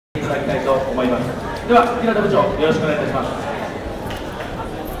ただきたいと思います。では平田部長、よろしくお願いいたします。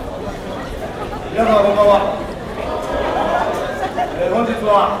皆様こんばんは。本日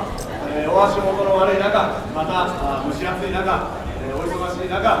は、お足元の悪い中、また蒸し暑い中、お忙し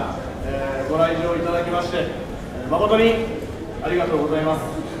い中、ご来場いただきまして、誠にありがとうございます。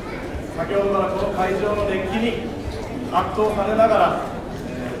先ほどからこの会場の熱気に圧倒されながら、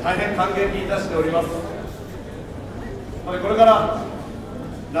大変感激いたしております。これから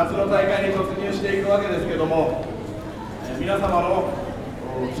夏の大会に突入していくわけですけども、皆様の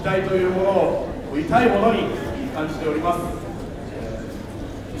期待というものを痛いものに感じております。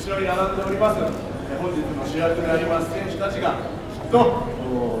後ろに並んでおります本日の主役であります選手たちがきっと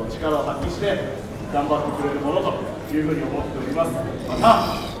力を発揮して頑張ってくれるものというふうに思っております。ま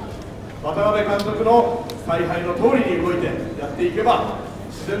た渡辺監督の采配の通りに動いてやっていけば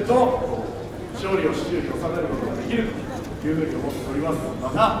自然と勝利を手中に収めることができるというふうに思っております。ま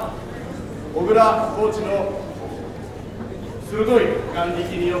た小倉コーチの鋭い眼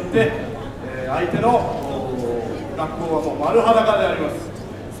力によって相手の学校はもう丸裸であります。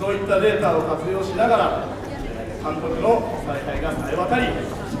そういったデータを活用しながら監督の采配がさえ渡り、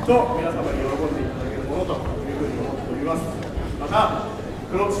きっと皆様に喜んでいただけるものというふうに思っております。また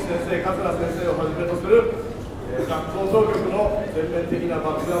黒土先生、桂先生をはじめとする学校当局の全面的な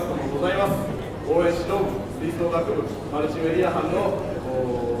バックアップもございます。応援指導部、吹奏楽部、マルチメディア班の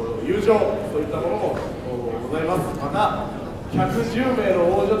友情、そういったものもございます。また110名の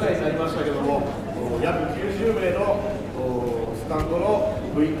大所帯になりましたけども、約90名のスタンドの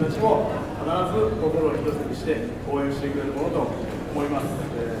部員たちも必ず心を一つにして応援してくれるものと思います。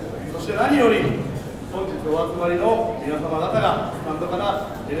そして何より本日お集まりの皆様方がスタンドか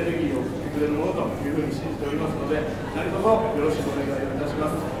らエネルギーを送ってくれるものというふうに信じておりますので、何卒よろしくお願いをいたしま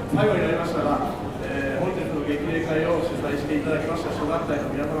す。最後になりましたが、本日の激励会を主催していただきました諸団体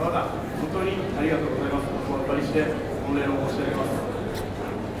の皆様方、本当にありがとうございます。お預かりして御礼を申し上げます。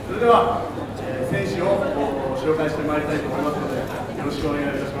それでは、選手を紹介してまいりたいと思いますので、よろしくお願いい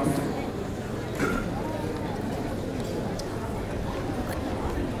たします。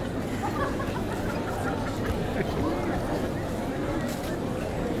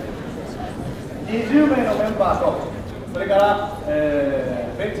20名のメンバーと、それから、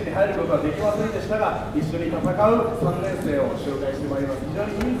ベンチに入ることはできませんでしたが、一緒に戦う3年生を紹介してまいります。非常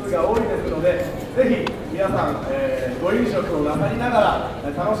に人数が多いですので、ぜひ皆さん、ご飲食をなさりなが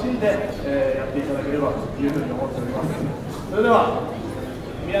ら楽しんで、やっていただければというふうに思っております。それでは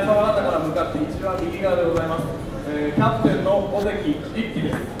皆様方から向かって一番右側でございます、キャプテンの尾関一輝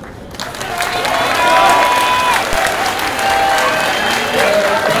です。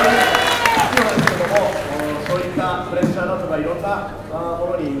プレッシャーだとかいろんな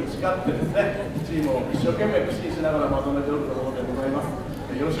ものに打ち勝ってですね、チームを一生懸命駆使しながらまとめておるところでございます。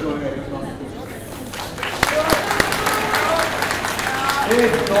よろしくお願いいたします。エ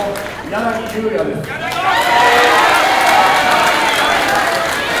ースの柳優也です。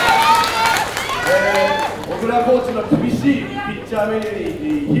小倉コーチの厳しいピッチャーメニュー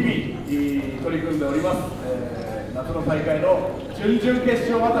に日々取り組んでおります。夏の大会の準々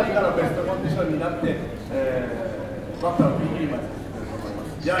決勝あたりからベストコンディションになって、バッターを振り切ります。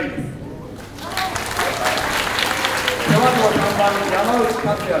ジャイです。背番号3番山内克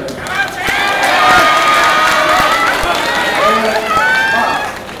也です。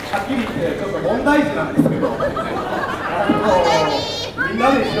はっきり言ってちょっと問題児なんですけど、みん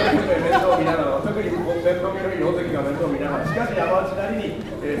なで一生懸命面倒を見ながら、特に面倒見のいい尾関が面倒を見ながら、しかし山内なりに、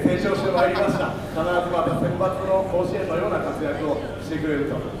成長してまいりました。必ずまた選抜の甲子園のような活躍をしてくれ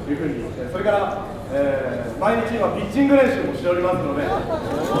るというふうに、それから、毎日今ピッチング練習もしておりますので、背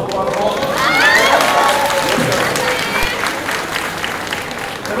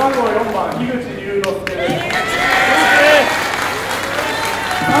番号4番樋口龍之介です。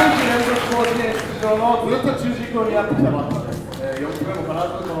3期連続甲子園出場のずっと中軸を担ってきたバッターです。4期目も必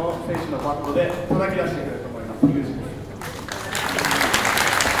ずこの選手のバットで叩き出してくれると思います。樋口です。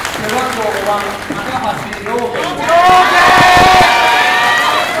背番号5番高橋陽健です。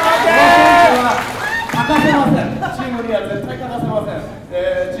欠かせません。チームには絶対欠かせません。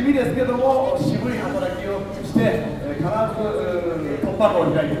地味ですけども渋い働きをして、必ず突破口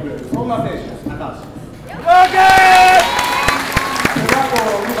を開いてくれる、そんな選手です。高橋です。背番号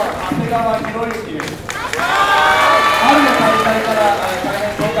6番長谷川博之です。春の大会から大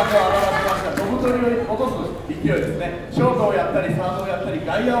変頭角を現しました飛ぶ鳥を落とす勢いですね。ショートをやったりサードをやったり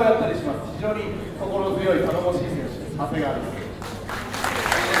外野をやったりします。非常に心強い頼もしい選手です。長谷川です。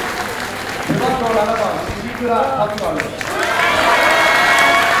背番号7番石倉達馬です。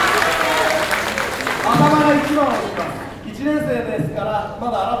頭が1番を打ちます。1 1年生ですからま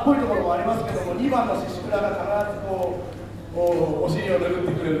だ荒っぽいところもありますけども、2番の宍倉が必ずこうお尻を拭っ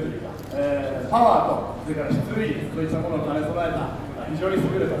てくれるというか、パワーとそれから出塁率といったものを兼ね備えた非常に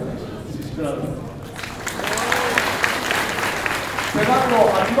優れた選手宍倉です。背番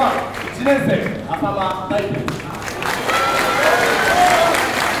号8番1年生浅間大輝です。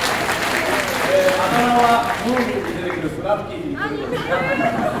あだ名はムーミンに出てくるスラッキーに似てるんですが、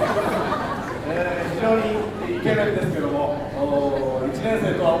非常にイケメンですけども、1年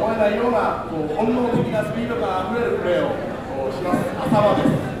生とは思えないような本能的なスピード感あふれるプレーをします浅間です。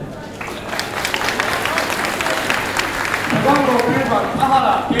背番号9番田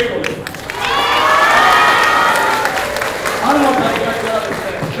原圭吾です。春の大会からです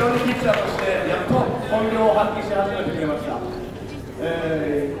ね、非常にピッチャーとしてやっと本領を発揮し始めてくれました。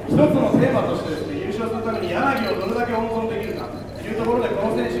一つのテーマとしてですね、優勝するために柳をどれだけ温存できるかというところで、こ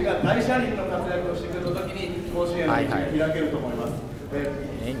の選手が大車輪の活躍をしてくれたときに甲子園の道が開けると思います。ピ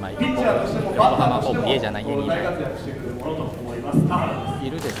ッチャーとしてもバッターとしても大活躍してくるものと思います。田原です。い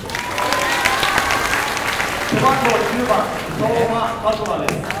るでしょう。背番号10番相馬一馬で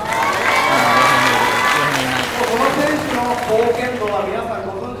す。この選手の貢献度は皆さん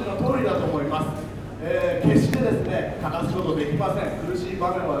ご存知の通りだと思います。決してですね、欠かすことできません。苦しい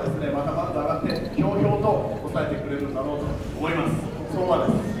場面はですね、またまた上がってひょうひょうと抑えてくれるんだろうと思います。相馬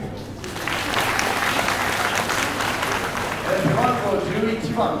です。背番号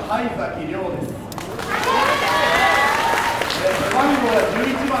11番灰崎亮です。背番号は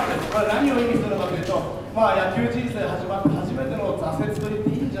11番です。これ何を意味するかというと、野球人生始まって初めての挫折と言って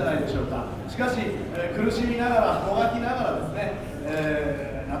いいんじゃないでしょうか。しかし、苦しみながらもがきながらです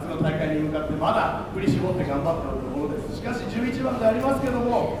ね、夏の大会に向かってまだ振り絞って頑張っているところです。しかし11番でありますけど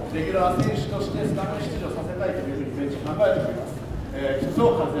も、レギュラー選手としてスタメン出場させたいというふうにベンチ考えております。きっ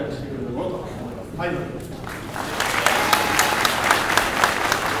と活躍してくれるものと思います。はい、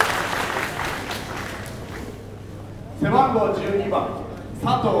背番号12番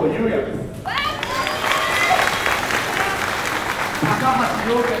佐藤優也です。高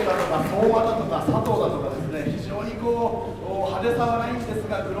橋陽健だとか相馬だとか佐藤だとかですね、非常に派手さはないんです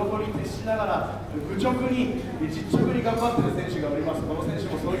が、黒子に徹しながら愚直に実直に頑張っている選手がおります。この選手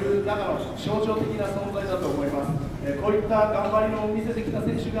もそういう中の象徴的な存在だと思います。こういった頑張りを見せてきた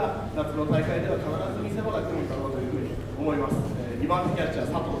選手が夏の大会では必ず見せ場が来るんだろうというふうに思います。2番手キャッチャ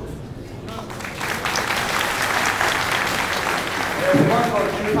ー佐藤です。背番号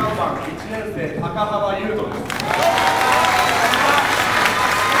13番1年生高浜優斗です。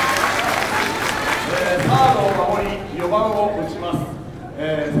サードを守り4番を打ちます。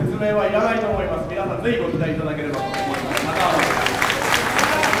説明はいらないと思います。皆さんぜひご期待いただければと思います。高浜です。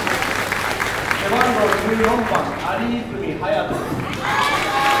背番号14番有泉隼人です。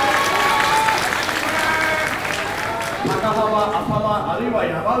高浜、浅間、あるいは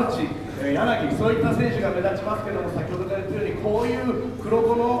山内、柳、そういった選手が目立ちますけども、先ほどから言ったようにこういう黒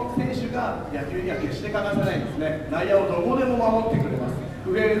子の選手が野球には決して欠かせないんですね。内野をどこでも守ってくれます。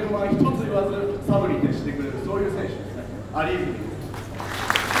不平不満一つ言わずサブに徹してくれる、そういう選手ですね。有泉です。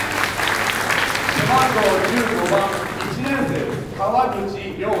背番号15番1年生です。川口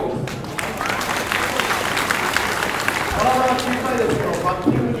亮です。体は小さいですけどバッ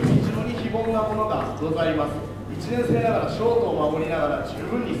ティングに非常に非凡なものがございます。1年生ながらショートを守りながら十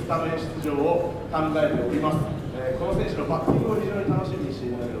分にスタメン出場を考えております。この選手のバッティングを非常に楽しみにし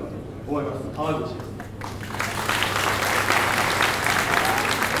ていただければと思います。川口です。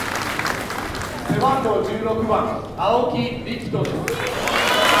背番号16番青木力人です。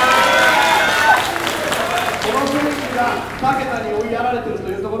この選手が2桁に追いやられていると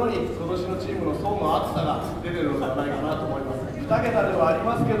いうところに今年のチームの層の厚さが出ているのではないかなと思います。2桁ではあり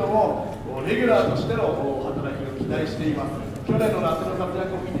ますけどもレギュラーとしての働きを期待しています。去年の夏の活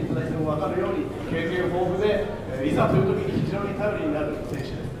躍を見ていただいても分かるように経験豊富でいざという時に非常に頼りになる選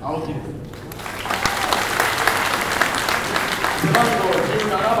手です。青木です。背番号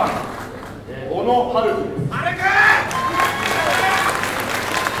17番小野春樹です。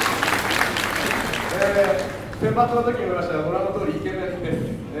選抜の時に言いましたがご覧の通りイケメンです。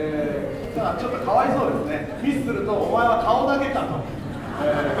ただちょっとかわいそうですね。ミスするとお前は顔だけかと、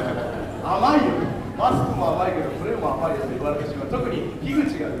甘いよ、マスクも甘いけどプレーも甘いよと言われてしまう。特に樋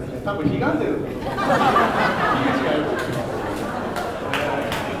口がですね、多分悲願でるんだと思います。樋口がよく来ます。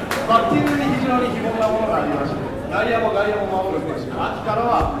バッティングに非常に非凡なものがありまして、内野も外野も守る選手、秋から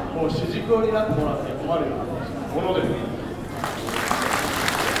はもう主軸になってもらって困るようなものです。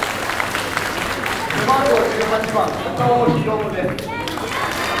背番号18番伊藤博です。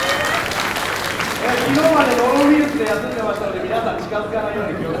昨日までノロウイルスで休んでましたので皆さん近づかないよ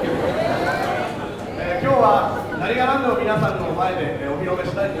うに気をつけてください。今日は何が何でも皆さんの前でお披露目し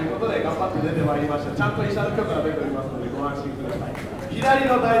たいということで頑張って出てまいりました。ちゃんと医者の許可が出ておりますのでご安心ください。左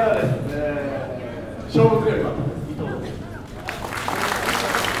の代打です、勝負強いバッターです。伊藤です。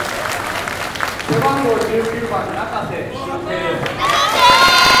背番号19番中瀬俊平です。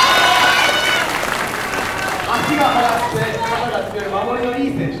足が速くて肩が強い守りのい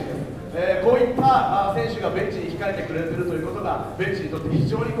い選手です。こういった選手がベンチに控えてくれているということがベンチにとって非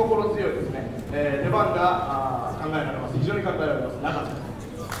常に心強いですね。出番が考えられます。非常に考えられます。中瀬です。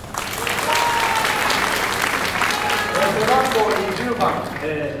背番号20番、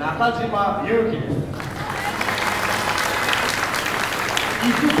中島裕樹です。伊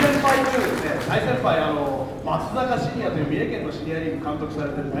豆先輩というですね、大先輩、松坂シニアという三重県のシニアリーグ監督さ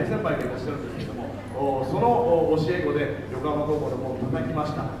れている大先輩がいらっしゃるんですけども、その教え子で横浜高校の門を叩きま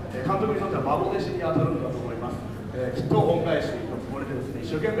した。監督にとっては孫弟子に当たるんだと思います。きっと恩返しのつもりでですね、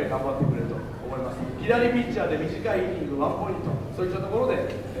一生懸命頑張ってくれると思います。左ピッチャーで短いイニングワンポイント、そういったところで、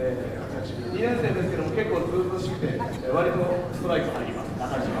活躍している2年生ですけども結構ずうずうしくて、割とストライク入ります。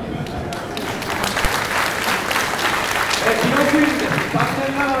中島記録員です。残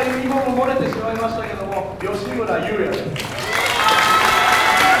念ながらユニフォーム漏れてしまいましたけども、吉村優也です。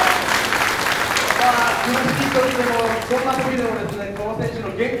苦しい時でも、こんな時でもですね、この選手の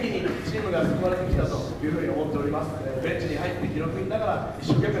元気にチームが救われてきたというふうに思っております。ベンチに入って記録員ながら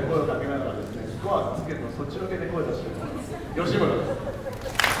一生懸命声をかけながらですね、スコアつけるのそっちのけで声を出しております。吉村です。